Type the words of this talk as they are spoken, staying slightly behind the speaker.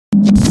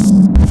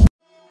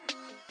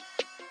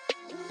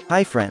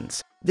Hi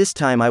friends. This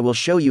time I will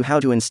show you how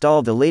to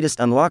install the latest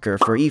unlocker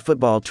for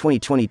eFootball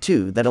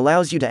 2022 that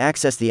allows you to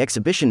access the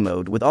exhibition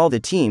mode with all the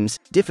teams,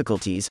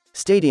 difficulties,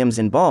 stadiums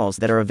and balls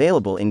that are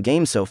available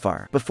in-game so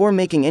far. Before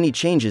making any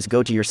changes,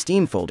 go to your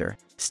Steam folder,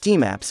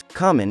 Steam Apps,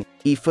 Common,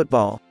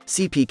 eFootball,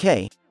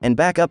 CPK, and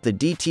back up the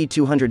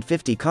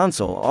DT250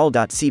 console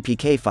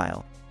all.cpk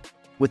file.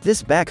 With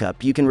this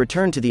backup you can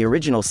return to the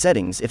original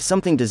settings if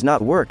something does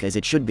not work as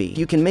it should be.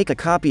 You can make a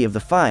copy of the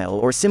file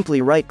or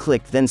simply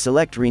right-click then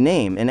select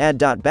rename and add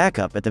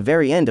 .backup at the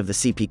very end of the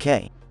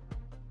CPK.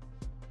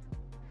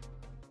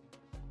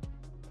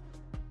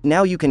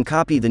 Now you can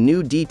copy the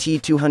new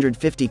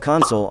DT250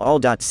 console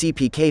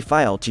all.cpk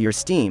file to your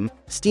Steam,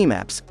 Steam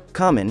Apps,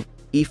 Common,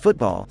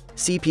 eFootball,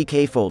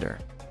 CPK folder.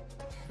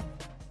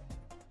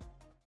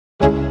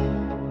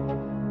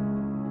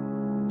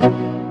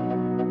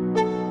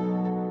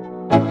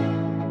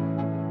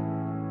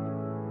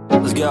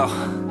 Let's go.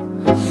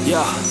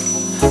 Yeah,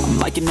 I'm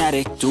like an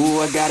addict, do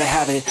I gotta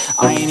have it.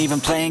 I ain't even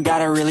playing,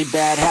 got a really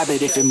bad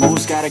habit. If it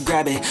moves, gotta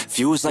grab it,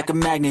 fuse like a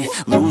magnet.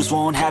 Lose,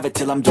 won't have it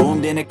till I'm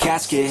doomed in a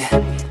casket.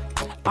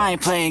 I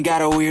ain't playing,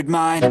 got a weird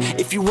mind.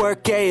 If you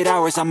work 8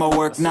 hours, I'ma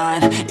work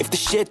 9. If the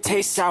shit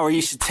tastes sour,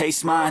 you should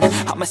taste mine.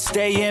 I'ma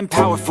stay in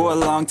power for a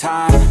long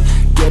time.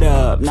 Get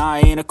up, nah I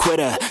ain't a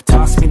quitter.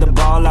 Toss me the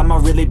ball, I'm a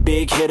really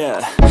big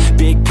hitter.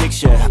 Big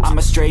picture, I'm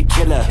a straight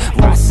killer.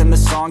 Rising the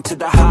song to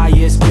the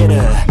highest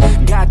bidder.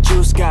 Got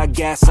juice, got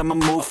gas, I'ma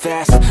move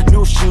fast.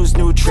 New shoes,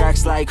 new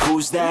tracks, like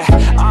who's that?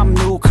 I'm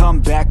new,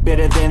 come back,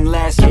 better than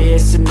last. Yeah,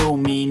 it's a new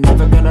me,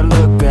 never gonna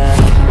look back.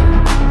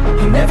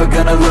 Never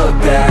gonna look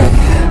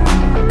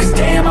back. Cause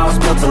damn, I was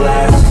built to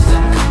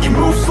last. You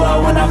move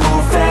slow and I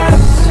move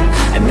fast,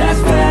 and that's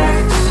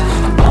facts.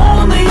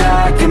 Only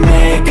I can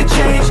make a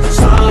change.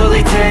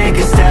 Slowly take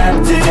a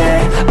step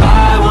today.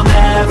 I will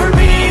never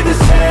be the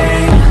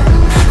same.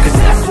 Cause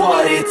that's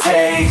what it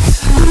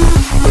takes.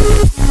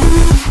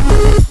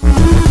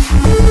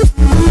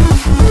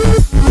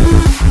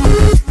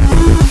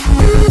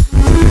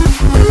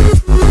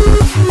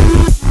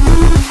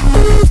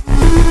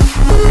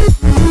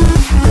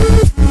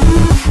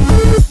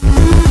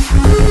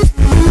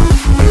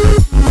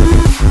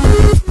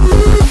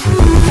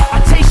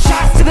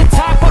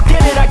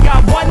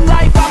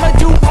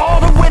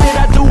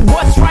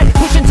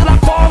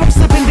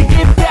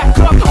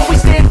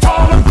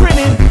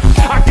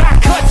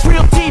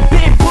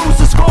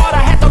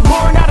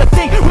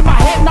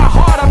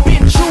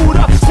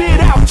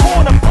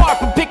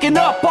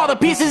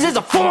 Pieces is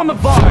a form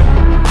of art.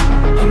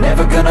 I'm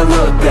never gonna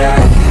look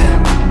back.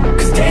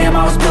 Cause damn,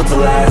 I was built to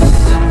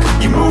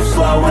last. You move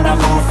slow and I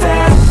move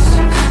fast,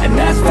 and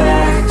that's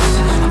facts.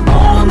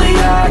 Only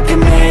I can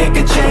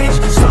make a change.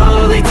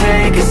 Slowly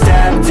take a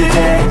step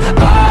today.